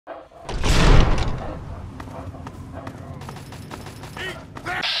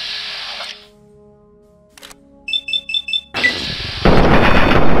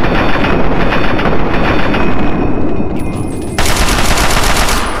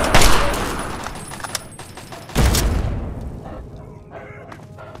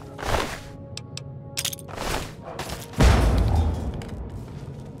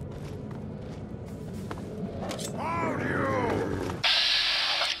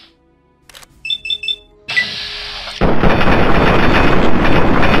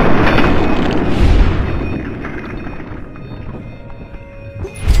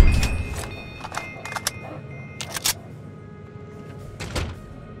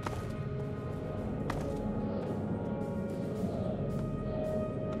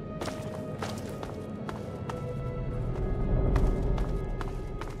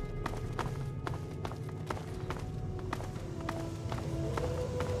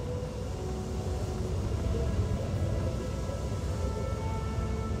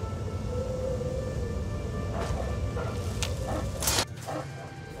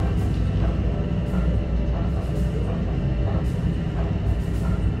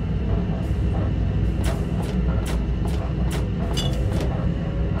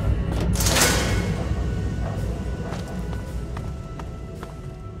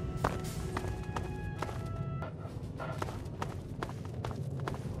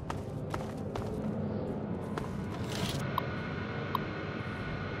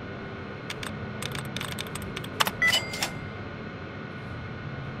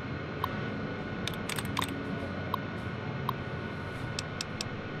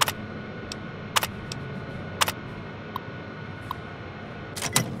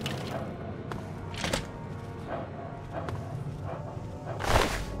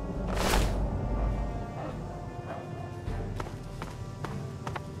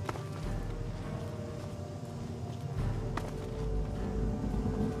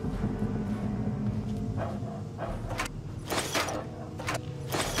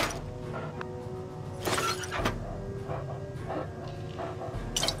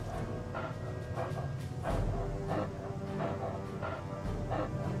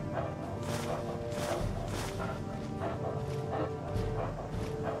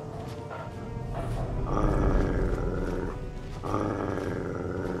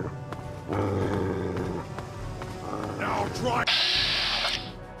try.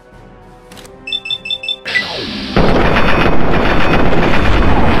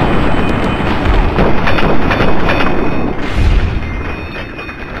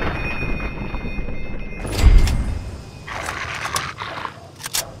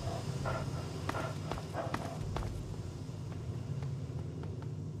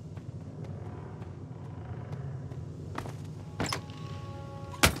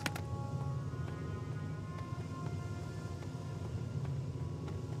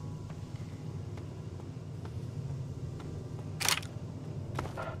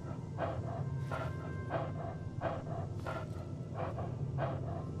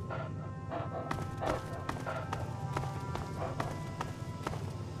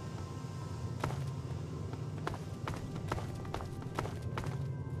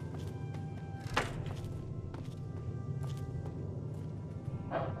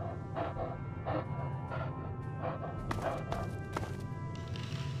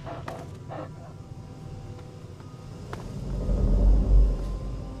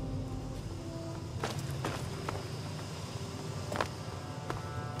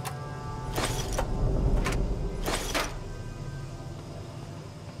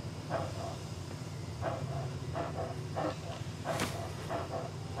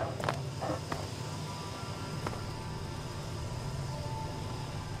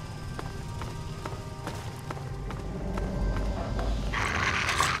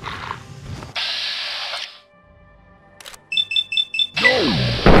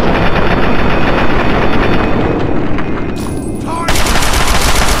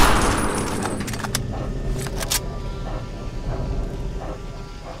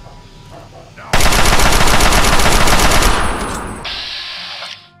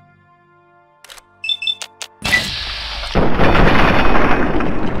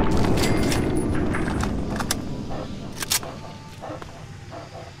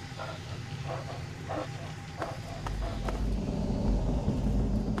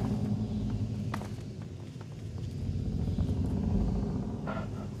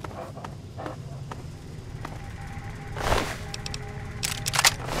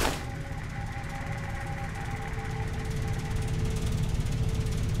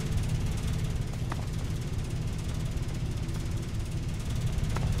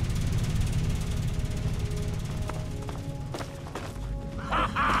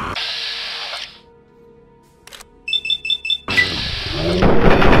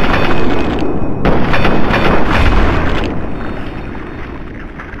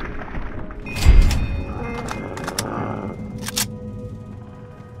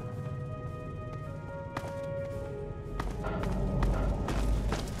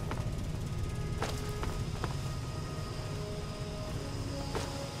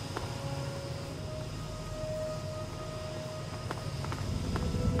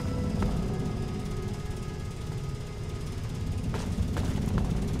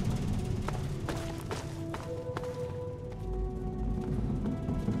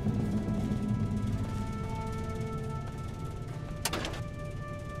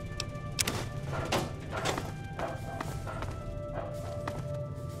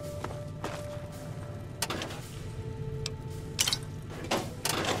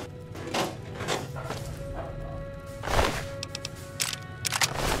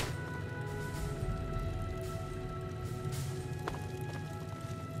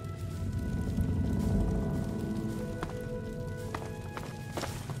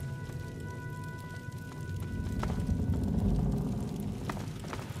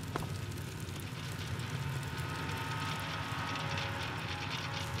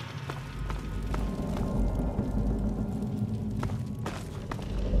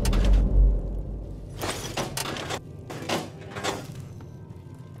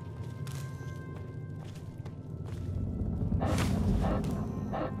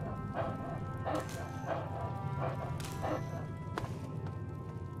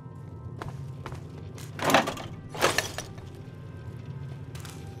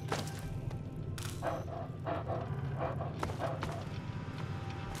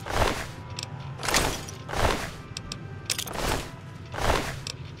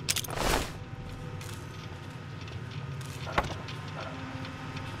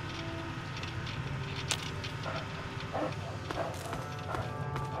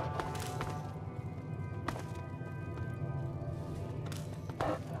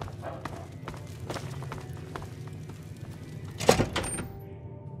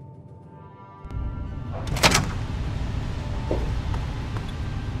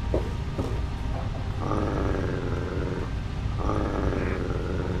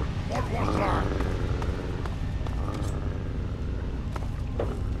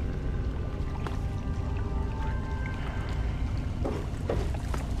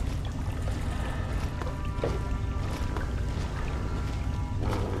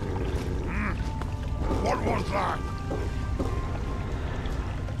 What was that?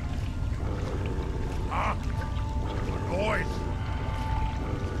 Huh? A noise?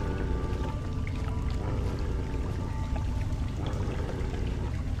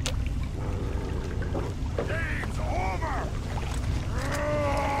 Game's over!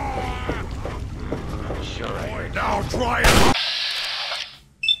 Sure. Boy, now try it!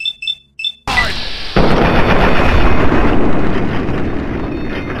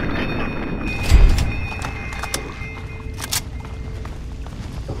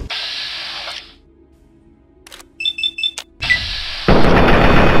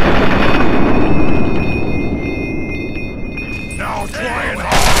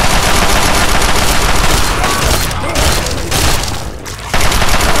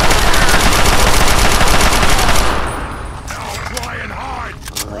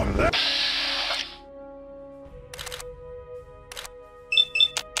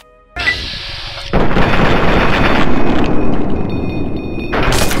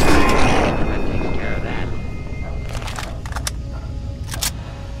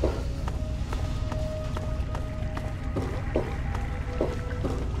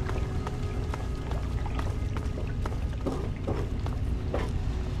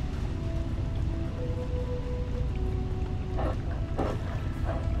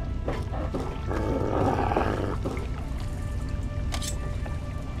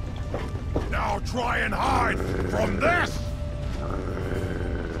 Try and hide from this!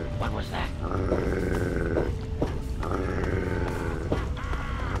 What was that?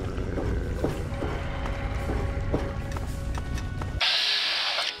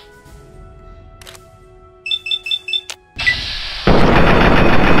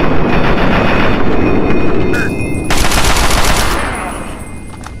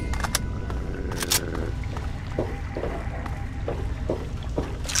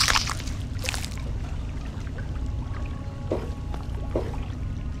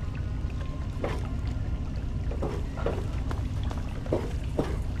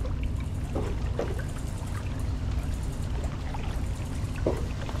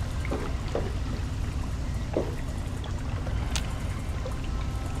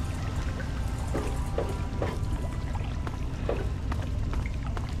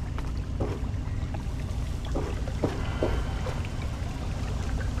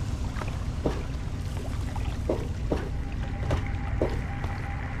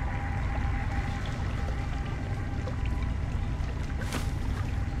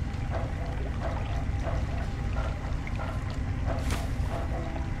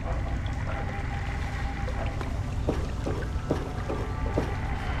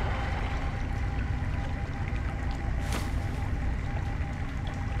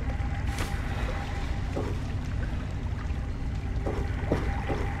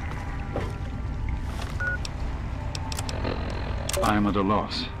 I am at a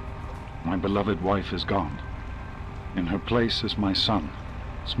loss. My beloved wife is gone. In her place is my son,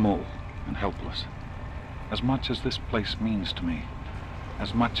 small and helpless. As much as this place means to me,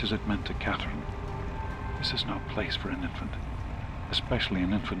 as much as it meant to Catherine, this is no place for an infant, especially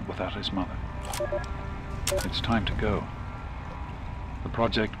an infant without his mother. It's time to go. The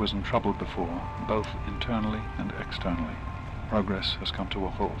project was in trouble before, both internally and externally. Progress has come to a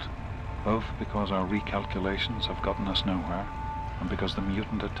halt, both because our recalculations have gotten us nowhere, and because the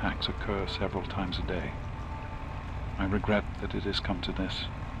mutant attacks occur several times a day. I regret that it has come to this.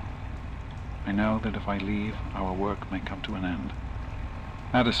 I know that if I leave, our work may come to an end.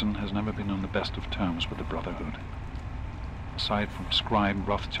 Addison has never been on the best of terms with the Brotherhood. Aside from Scribe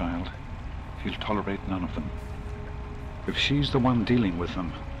Rothschild, he'll tolerate none of them. If she's the one dealing with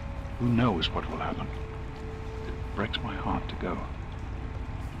them, who knows what will happen? It breaks my heart to go,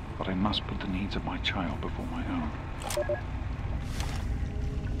 but I must put the needs of my child before my own.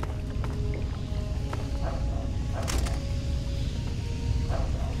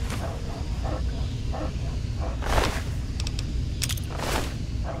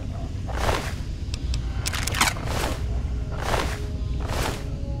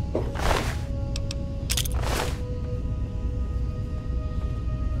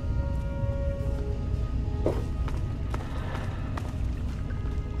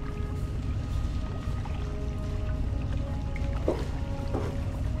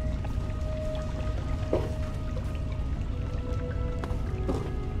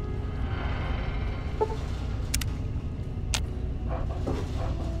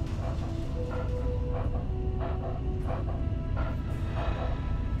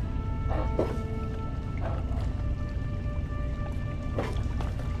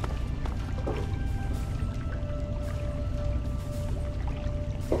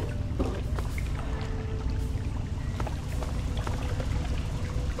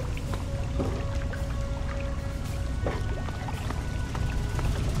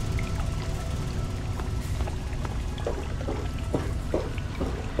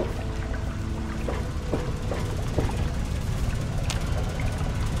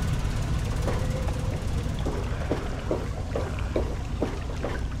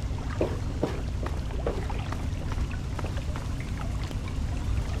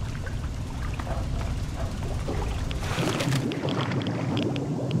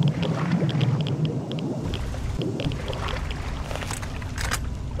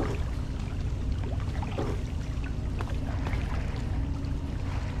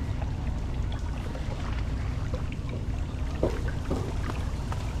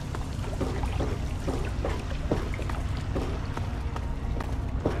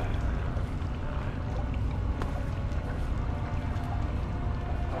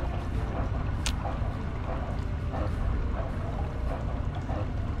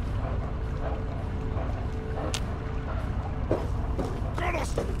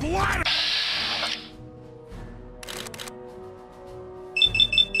 planet!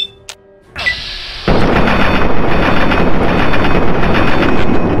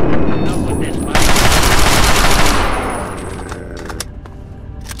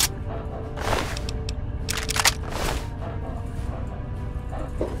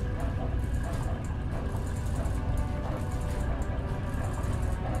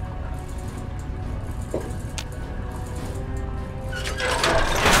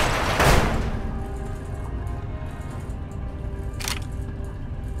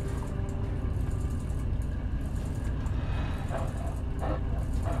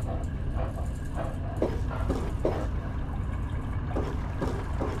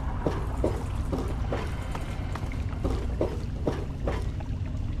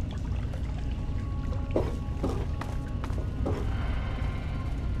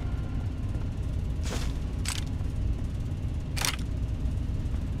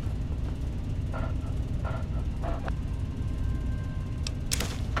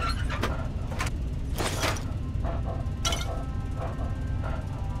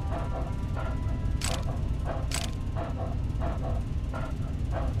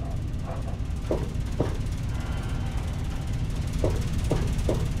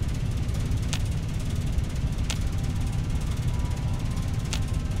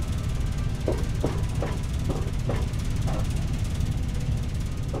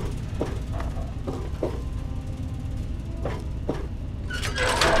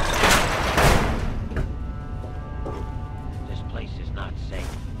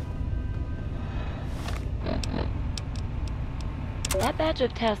 That batch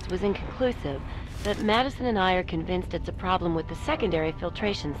of tests was inconclusive, but Madison and I are convinced it's a problem with the secondary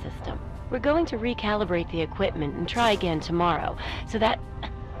filtration system. We're going to recalibrate the equipment and try again tomorrow, so that...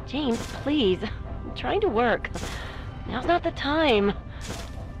 James, please. I'm trying to work. Now's not the time.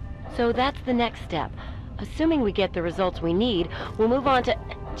 So that's the next step. Assuming we get the results we need, we'll move on to...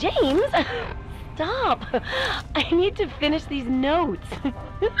 James! Stop! I need to finish these notes.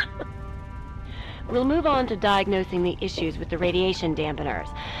 We'll move on to diagnosing the issues with the radiation dampeners.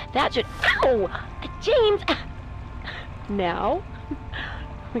 That should... Ow! James! Now?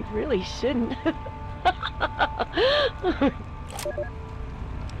 We really shouldn't.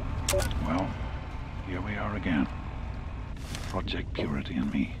 Well, here we are again. Project Purity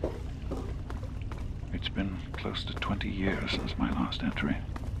and me. It's been close to 20 years since my last entry,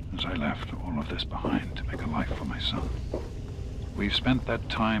 as I left all of this behind to make a life for my son. We've spent that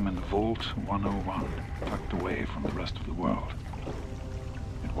time in Vault 101, tucked away from the rest of the world.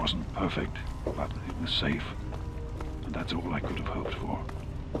 It wasn't perfect, but it was safe, and that's all I could have hoped for.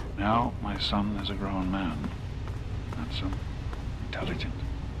 Now, my son is a grown man. Handsome, intelligent,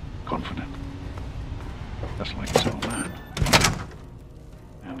 confident. Just like his old man.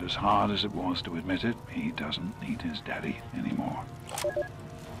 And as hard as it was to admit it, he doesn't need his daddy anymore.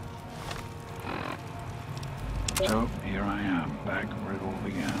 So, here I am, back where it all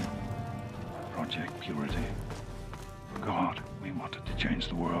began. Project Purity. God, we wanted to change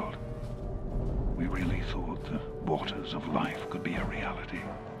the world. We really thought the waters of life could be a reality.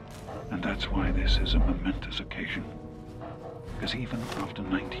 And that's why this is a momentous occasion. Because even after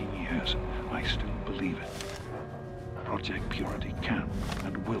 19 years, I still believe it. Project Purity can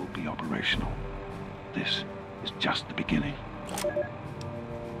and will be operational. This is just the beginning.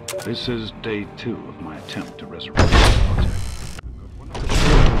 This is day 2 of my attempt to resurrect the project. One of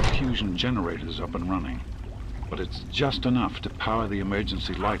the fusion generators up and running, but it's just enough to power the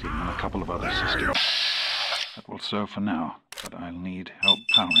emergency lighting and a couple of other systems. That will serve for now, but I'll need help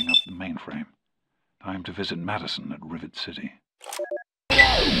powering up the mainframe. Time to visit Madison at Rivet City.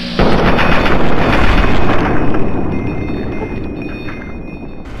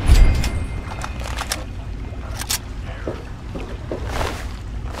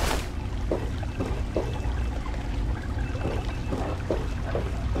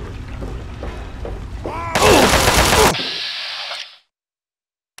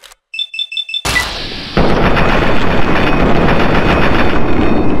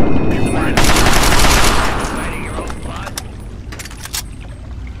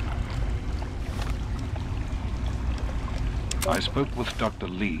 I spoke with Dr.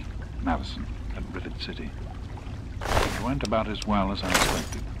 Lee, Madison, at Rivet City. It went about as well as I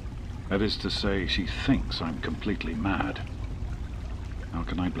expected. That is to say, she thinks I'm completely mad. How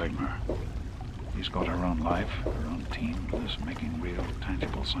can I blame her? She's got her own life, her own team, is making real,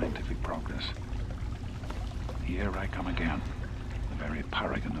 tangible scientific progress. Here I come again, the very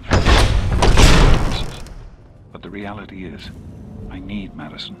paragon of promises. But the reality is, I need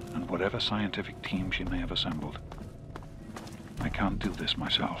Madison and whatever scientific team she may have assembled. I can't do this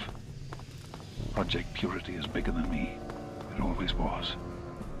myself. Project Purity is bigger than me. It always was.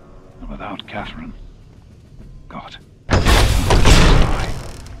 And without Catherine... God.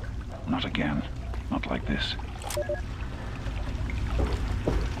 Not again. Not like this.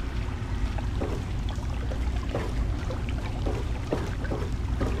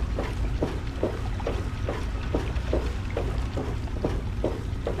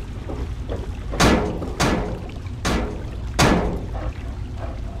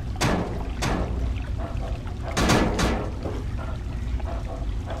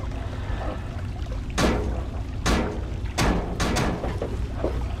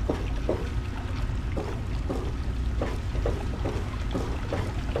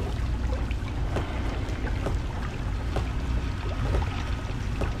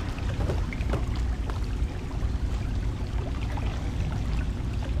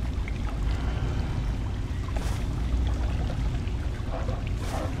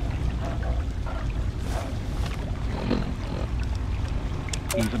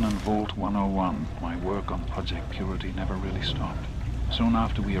 Even in Vault 101, my work on Project Purity never really stopped. Soon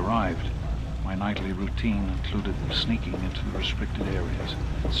after we arrived, my nightly routine included sneaking into the restricted areas,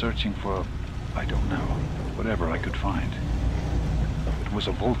 searching for, I don't know, whatever I could find. It was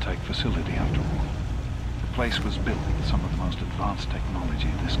a Vault-Tec facility after all. The place was built with some of the most advanced technology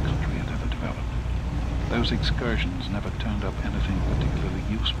this country had ever developed. Those excursions never turned up anything particularly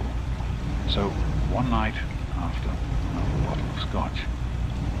useful. So, one night, after another bottle of scotch,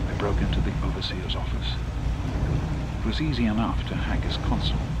 I broke into the overseer's office. It was easy enough to hack his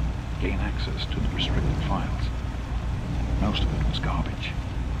console, gain access to the restricted files. Most of it was garbage.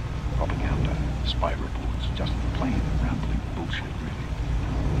 Propaganda, spy reports, just plain rambling bullshit, really.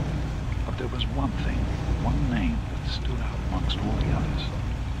 But there was one thing, one name that stood out amongst all the others.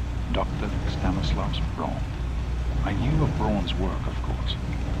 Dr. Stanislaus Braun. I knew of Braun's work, of course.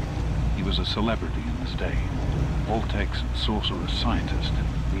 He was a celebrity in his day, Vault-Tec's sorcerous scientist,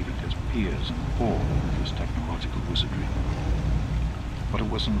 leaving his peers in awe of his technological wizardry. But it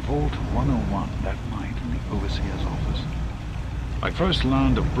was in Vault 101 that night in the overseer's office. I first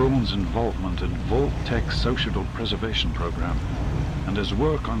learned of Braun's involvement in Vault-Tec's social preservation program and his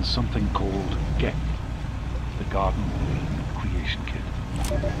work on something called GEC, the Garden of Eden Creation Kit.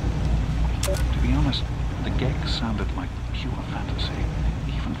 To be honest, the GEC sounded like pure fantasy,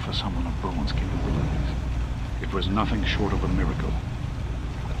 even for someone of Braun's capabilities. It was nothing short of a miracle.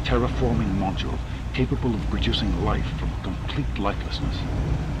 A terraforming module capable of producing life from complete lifelessness.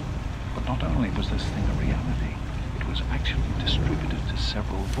 But not only was this thing a reality, it was actually distributed to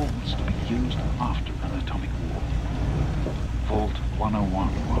several vaults to be used after an atomic war. Vault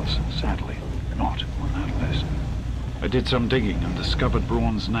 101 was, sadly, not on that list. I did some digging and discovered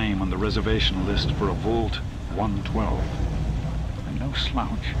Braun's name on the reservation list for a Vault 112. I'm no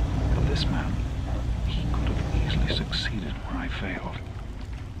slouch, but this man, he could have easily succeeded where I failed.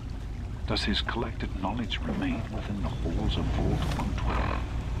 Does his collected knowledge remain within the halls of Vault 112?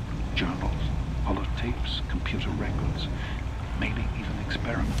 Journals, holotapes, computer records, maybe even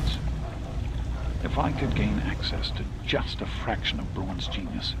experiments. If I could gain access to just a fraction of Braun's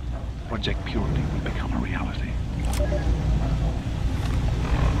genius, Project Purity would become a reality.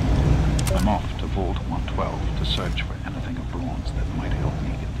 I'm off to Vault 112 to search for anything of Braun's that might help me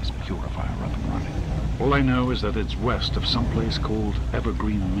get this purifier up and running. All I know is that it's west of some place called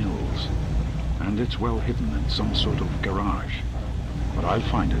Evergreen Mills, and it's well hidden in some sort of garage. But I'll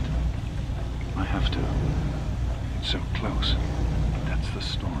find it. I have to. It's so close. That's the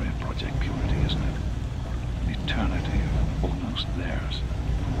story of Project Purity, isn't it? An eternity of almost theirs.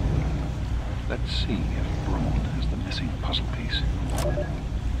 Let's see if Braun has the missing puzzle piece.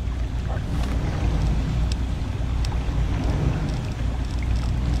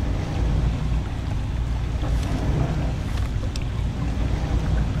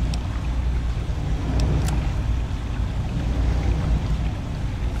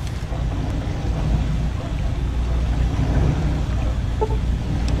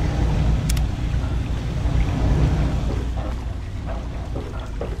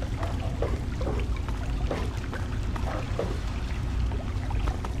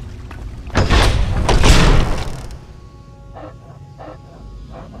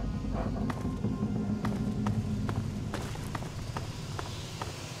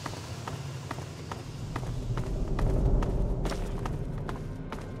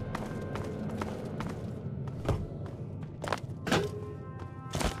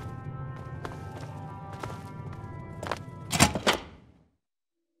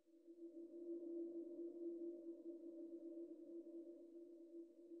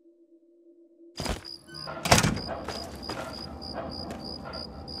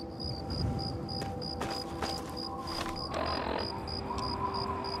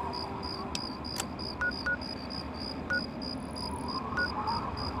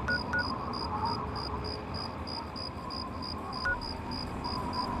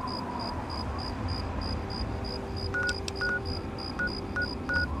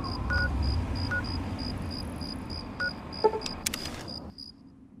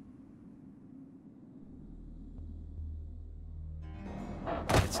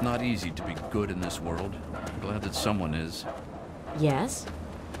 It's not easy to be good in this world. I'm glad that someone is. Yes?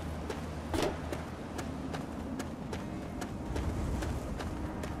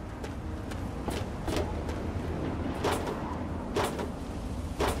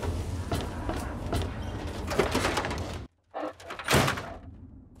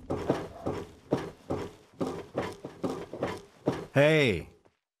 Hey.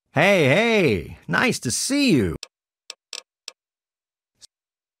 Hey, hey! Nice to see you!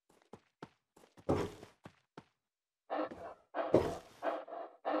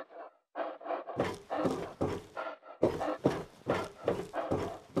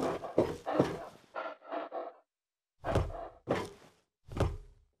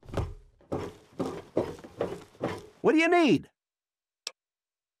 What do you need?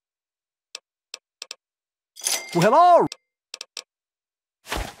 Well, hello!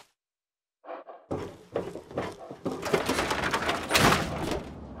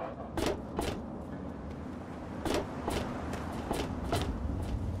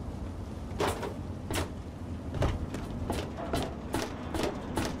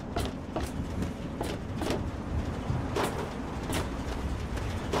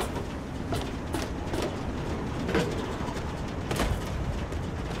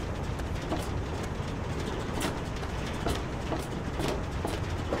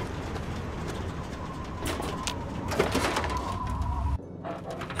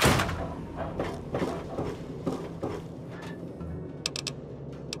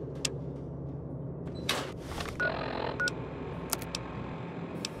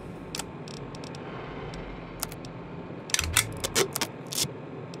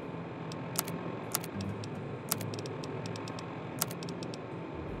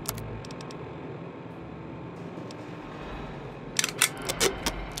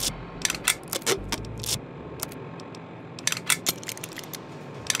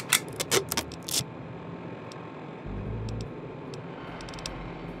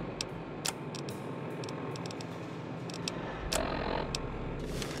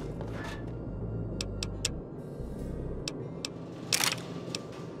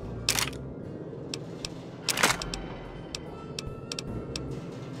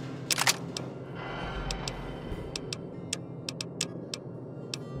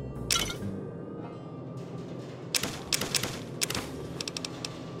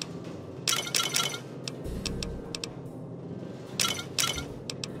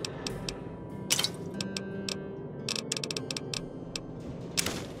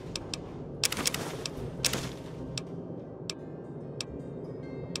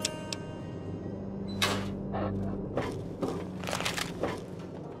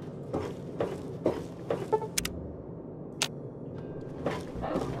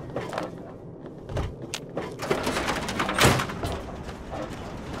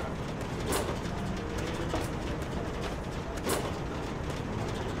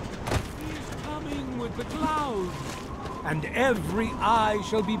 The clouds, and every eye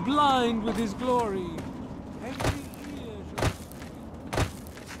shall be blind with his glory. Every ear shall...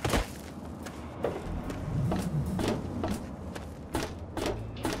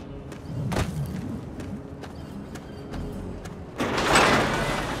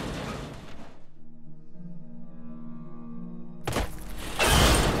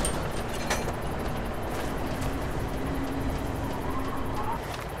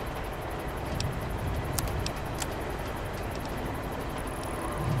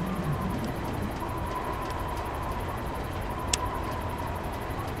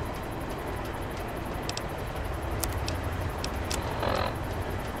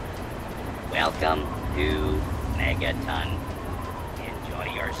 Welcome to Megaton.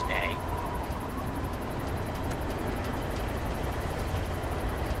 Enjoy your stay.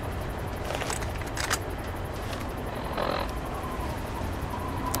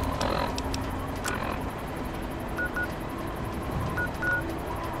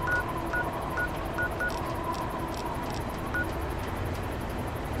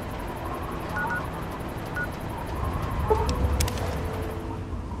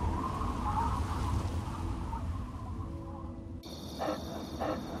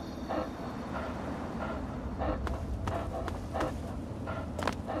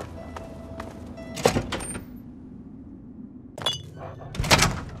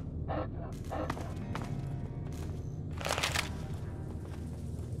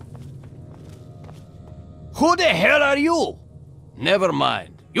 Who the hell are you? Never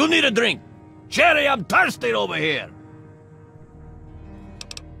mind. You need a drink. Jerry, I'm thirsty over here.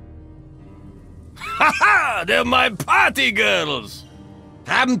 Ha ha! They're my party girls.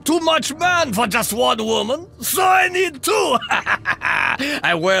 I'm too much man for just one woman, so I need two.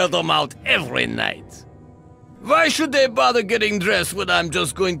 I wear them out every night. Why should they bother getting dressed when I'm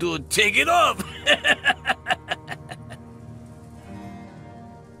just going to take it off?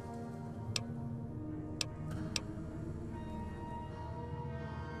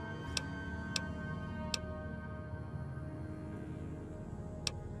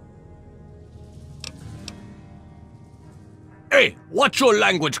 Hey, watch your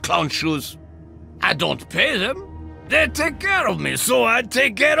language, clown shoes. I don't pay them. They take care of me, so I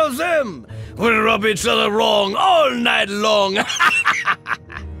take care of them. We rub each other wrong all night long.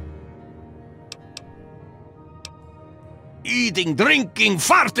 Eating, drinking,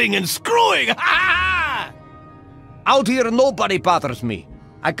 farting, and screwing. Out here, nobody bothers me.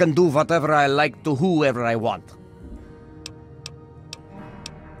 I can do whatever I like to whoever I want.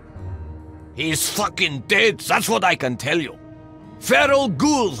 He's fucking dead, that's what I can tell you. Feral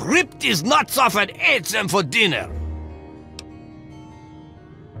ghouls ripped his nuts off and ate them for dinner.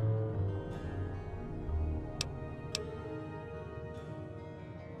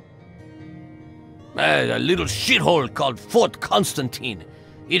 A little shithole called Fort Constantine.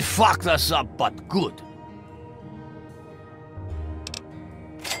 It fucked us up, but good.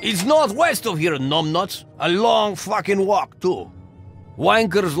 It's northwest of here, numbnuts. A long fucking walk, too.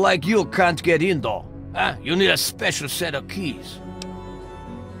 Wankers like you can't get in, though. Huh? You need a special set of keys.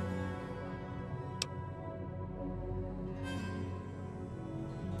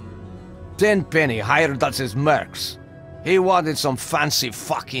 Tenpenny hired us as mercs. He wanted some fancy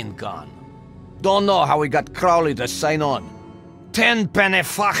fucking gun. Don't know how he got Crowley to sign on. Tenpenny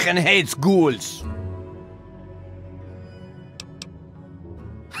fucking hates ghouls.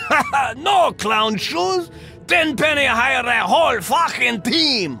 Haha, no, clown shoes. Tenpenny hired a whole fucking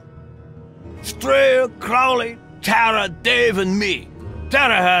team. Strayer, Crowley, Tara, Dave, and me.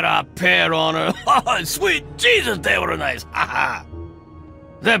 Tara had a pair on her. Oh, sweet Jesus, they were nice. Haha.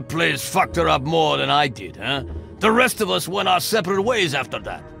 That place fucked her up more than I did, huh? The rest of us went our separate ways after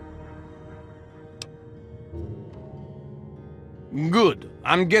that. Good.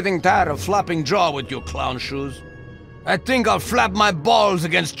 I'm getting tired of flopping jaw with you, clown shoes. I think I'll flap my balls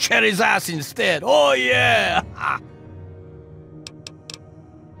against Cherry's ass instead. Oh, yeah!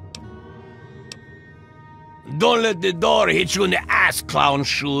 Don't let the door hit you in the ass, clown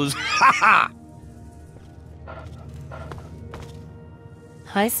shoes. Ha ha!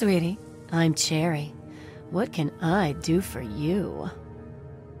 Hi, sweetie. I'm Cherry. What can I do for you?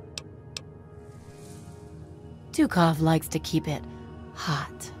 Dukov likes to keep it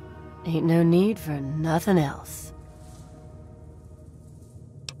hot. Ain't no need for nothing else.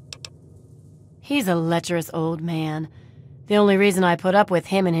 He's a lecherous old man. The only reason I put up with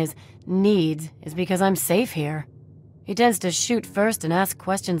him and his needs is because I'm safe here. He tends to shoot first and ask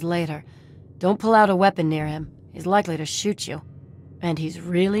questions later. Don't pull out a weapon near him. He's likely to shoot you. And he's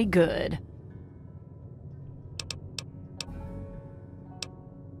really good.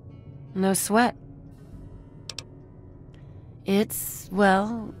 No sweat. It's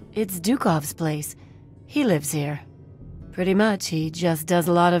Dukov's place. He lives here. Pretty much, he just does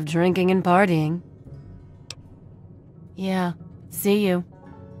a lot of drinking and partying. Yeah, see you.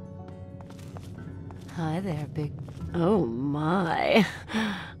 Hi there, big... Oh my.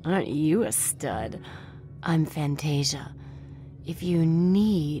 Aren't you a stud? I'm Fantasia. If you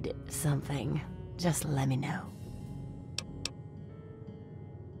need something, just let me know.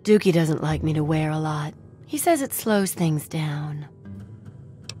 Dookie doesn't like me to wear a lot. He says it slows things down.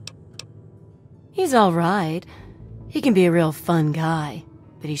 He's all right. He can be a real fun guy,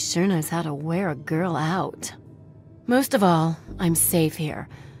 but he sure knows how to wear a girl out. Most of all, I'm safe here.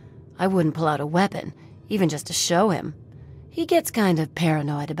 I wouldn't pull out a weapon, even just to show him. He gets kind of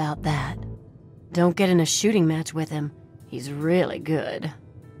paranoid about that. Don't get in a shooting match with him. He's really good.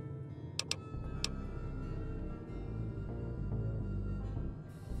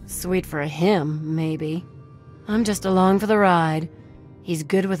 Sweet for him, maybe. I'm just along for the ride. He's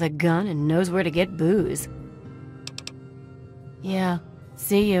good with a gun and knows where to get booze. Yeah,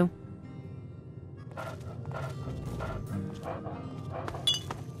 see you.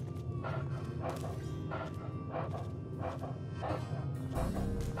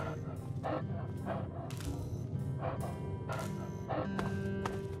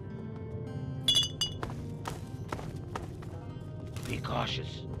 Be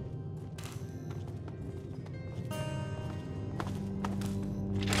cautious.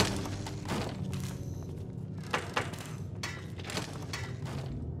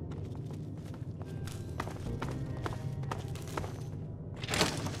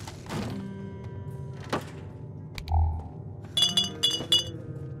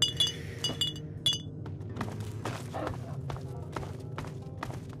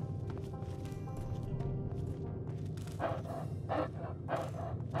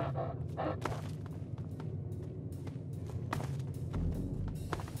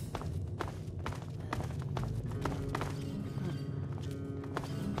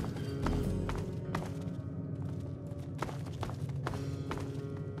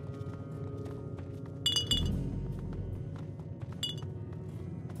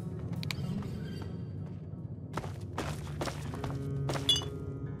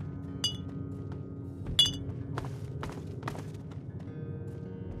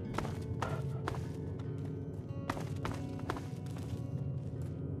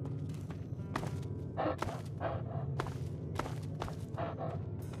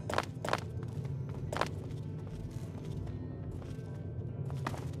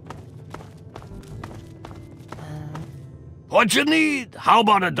 What you need? How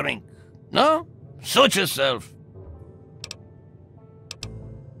about a drink? No? Suit yourself.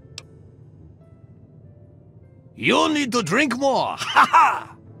 You need to drink more. Ha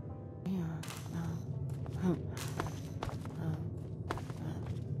ha!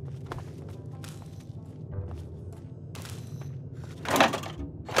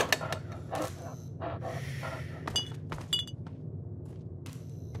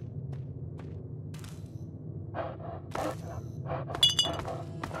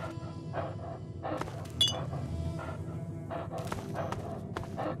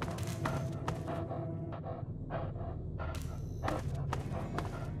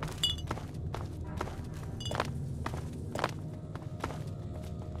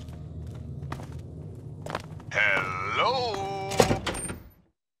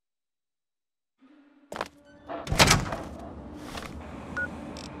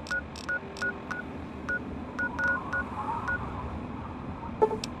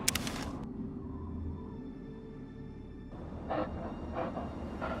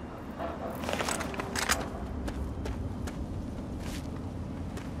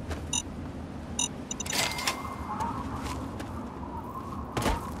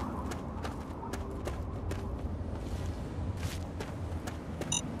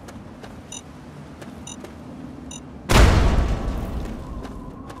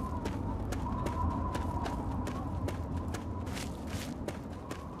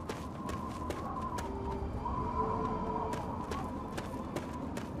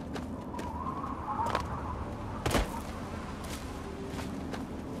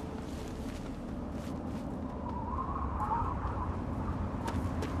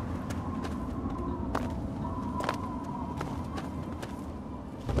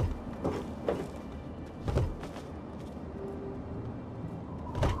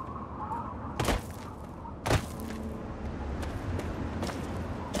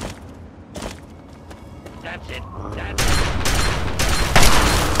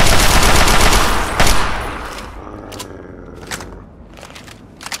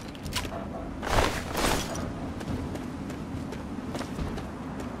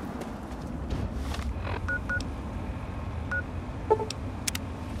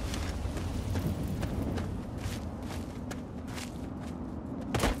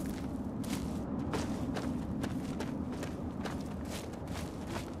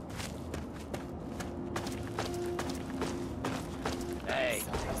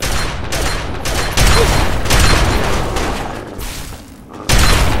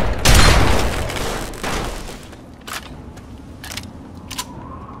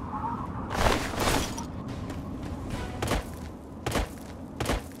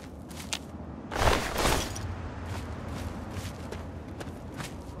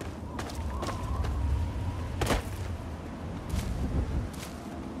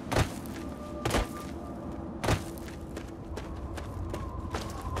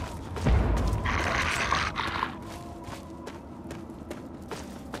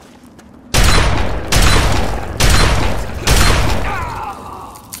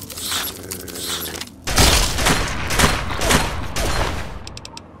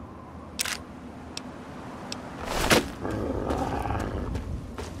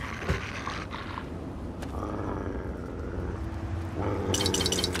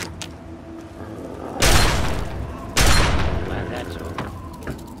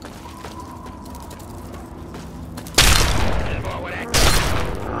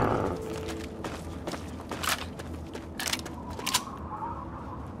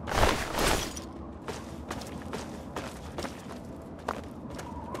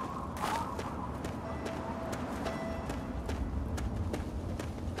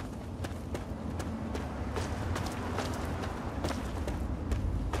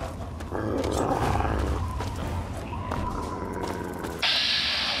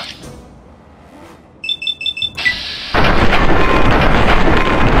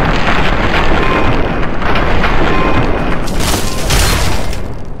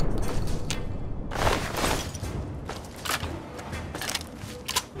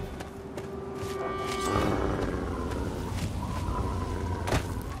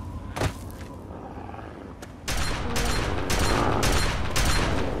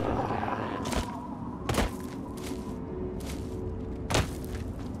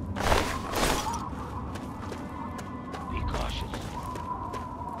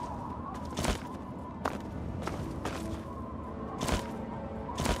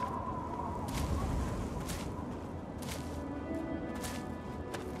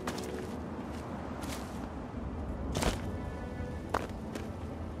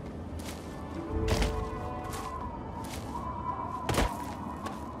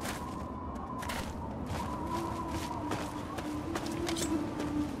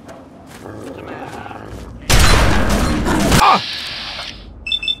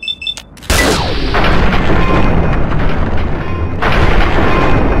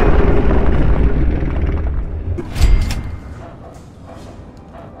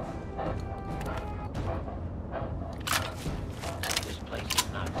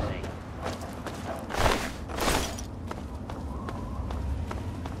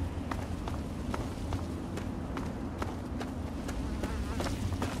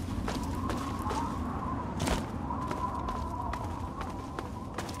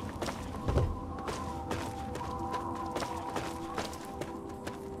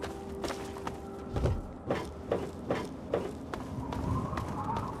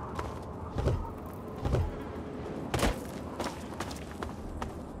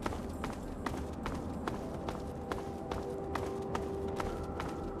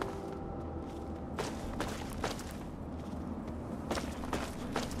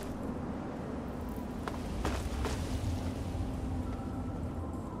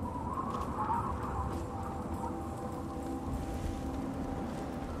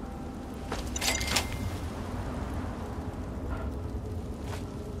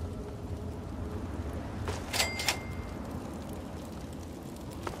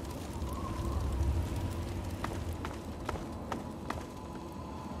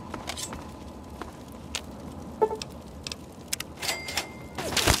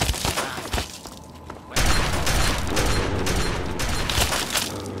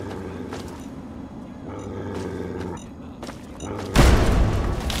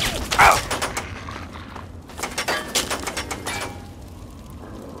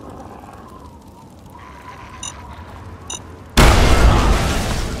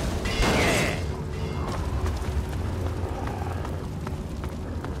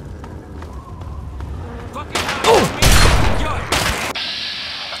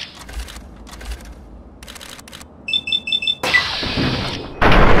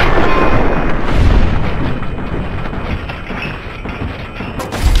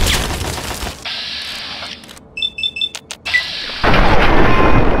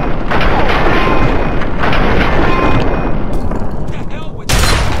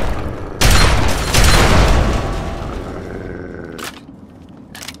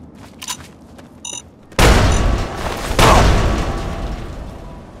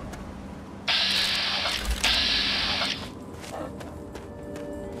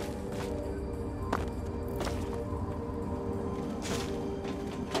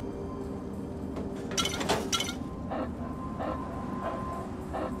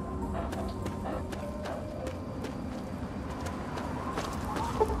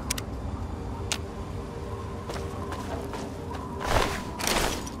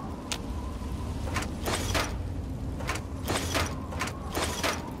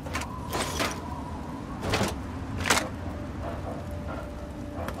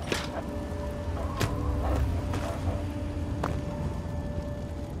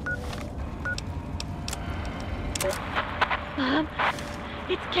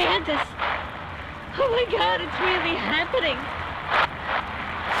 Candace! Oh my God, it's really happening!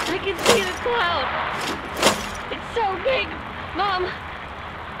 I can see the cloud! It's so big! Mom!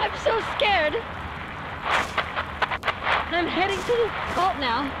 I'm so scared! I'm heading to the vault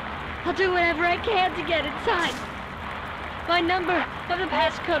now. I'll do whatever I can to get inside. My number of the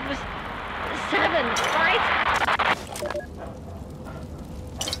passcode was 7, right?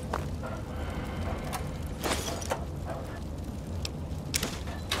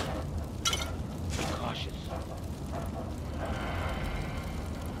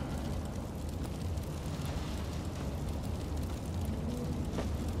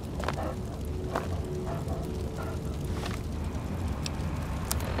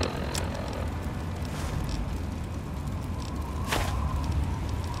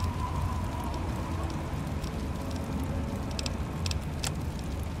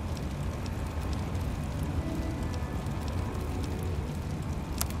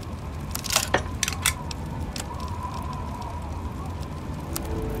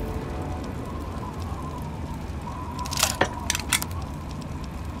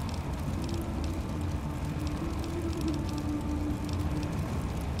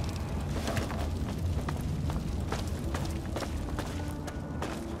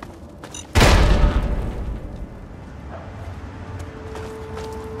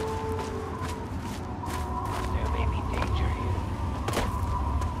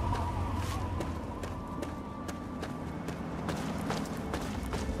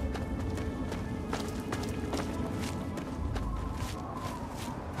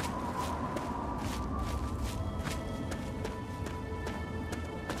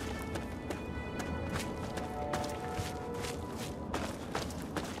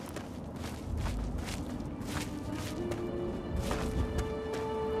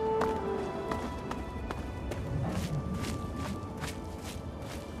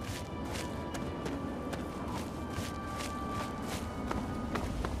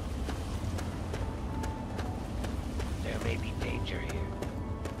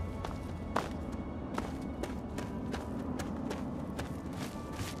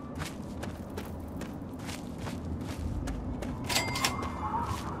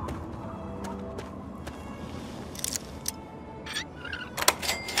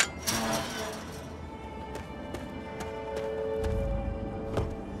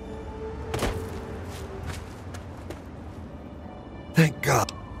 Thank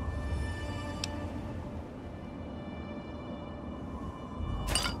God.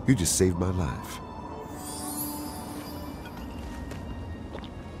 You just saved my life.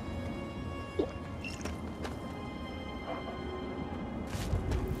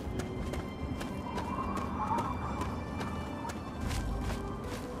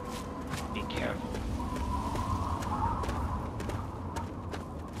 Be careful.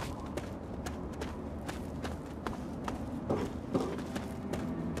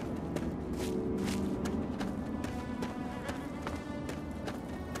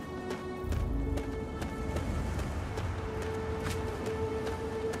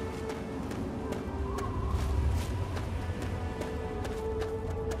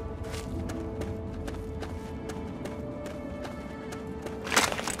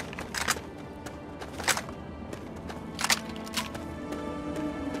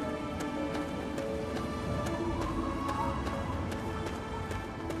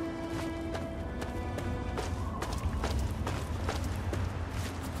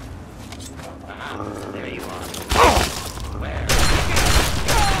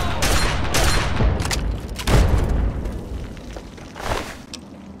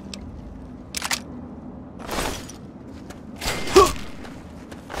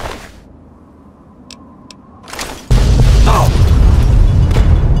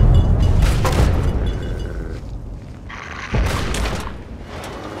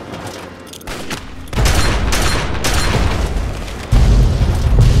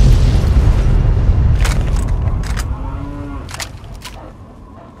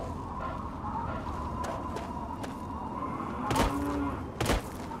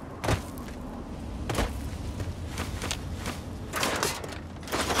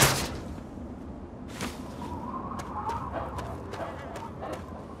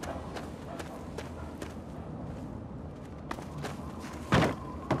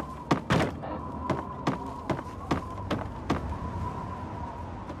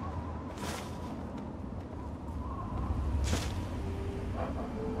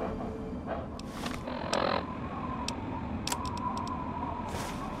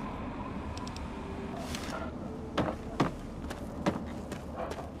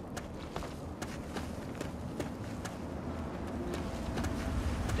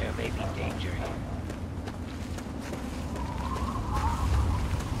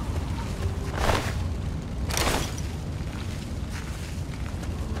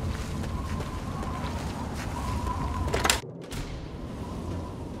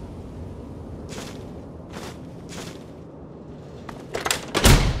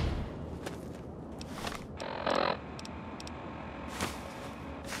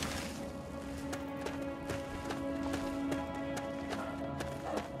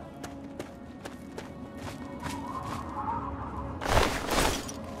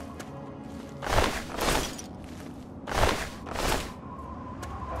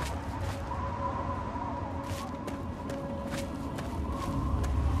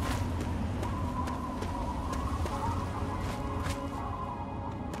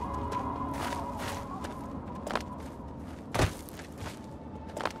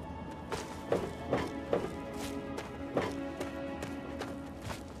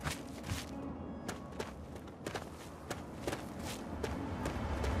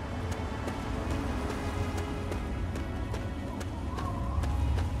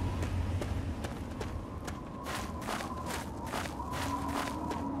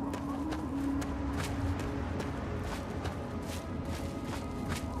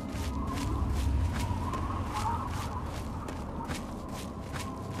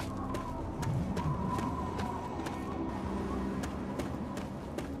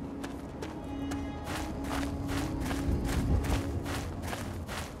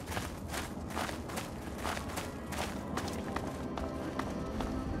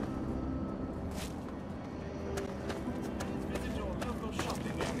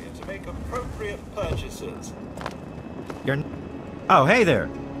 immediate purchases. Oh, hey there.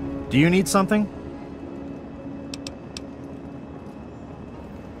 Do you need something?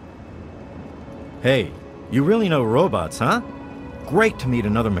 Hey, you really know robots, huh? Great to meet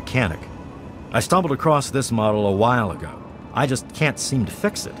another mechanic. I stumbled across this model a while ago. I just can't seem to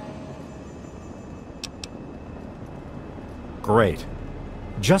fix it. Great.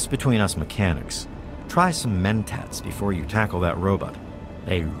 Just between us mechanics, try some mentats before you tackle that robot.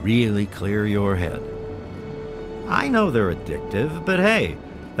 They really clear your head. I know they're addictive, but hey,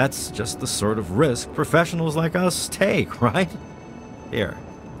 that's just the sort of risk professionals like us take, right? Here,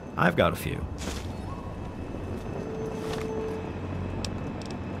 I've got a few.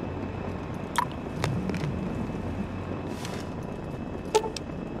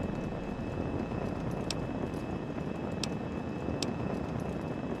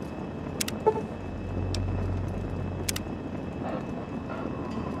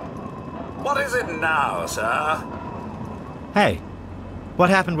 What is it now, sir? Hey, what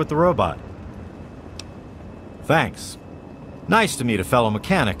happened with the robot? Thanks. Nice to meet a fellow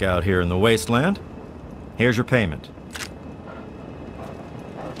mechanic out here in the wasteland. Here's your payment.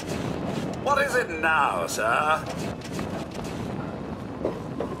 What is it now, sir?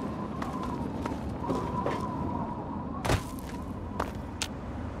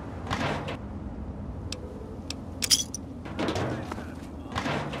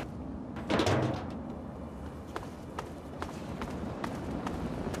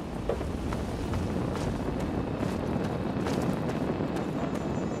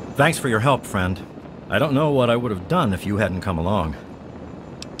 Thanks for your help, friend. I don't know what I would have done if you hadn't come along.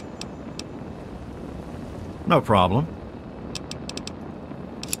 No problem.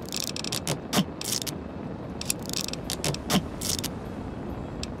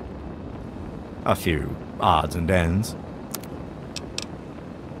 A few odds and ends.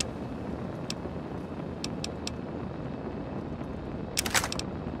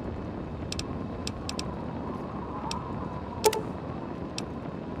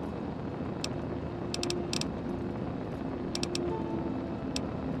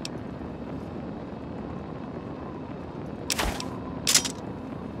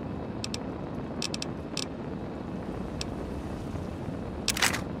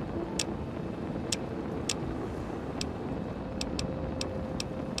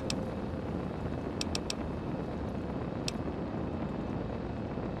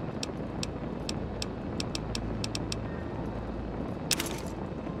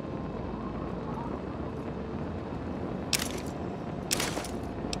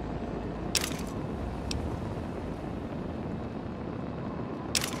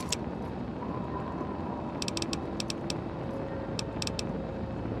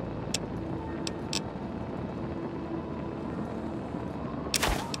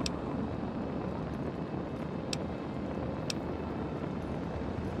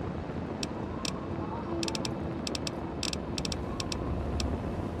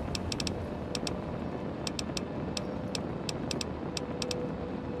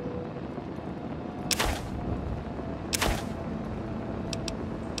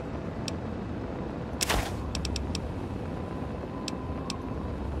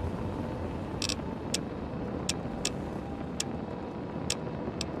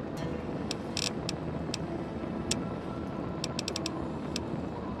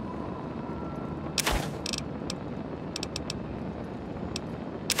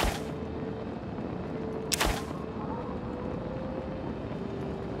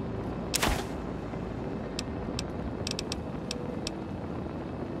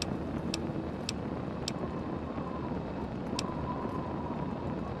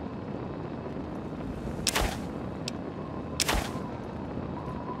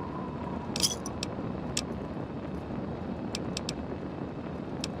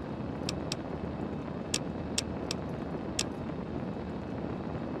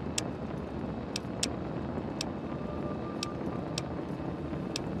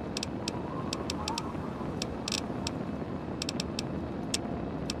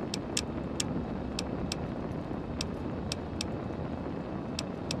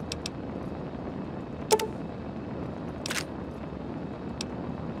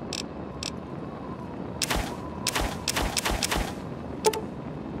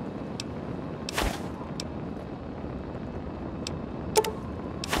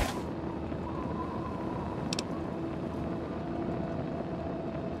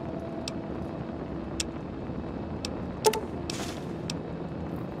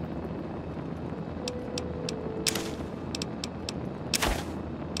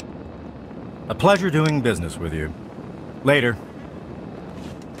 A pleasure doing business with you. Later.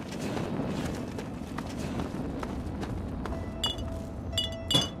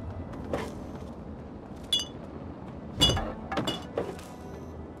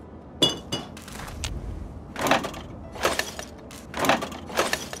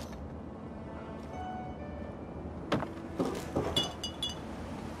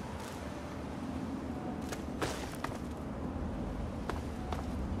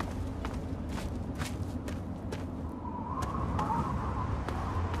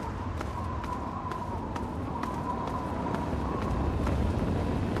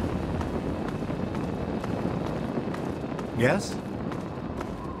 Yes?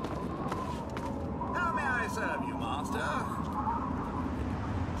 How may I serve you, master?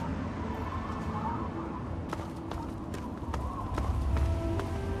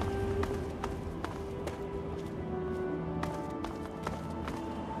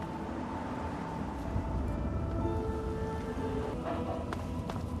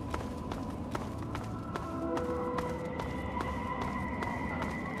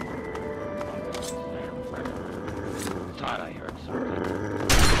 Thought I heard something.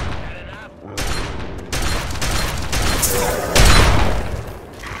 Had enough?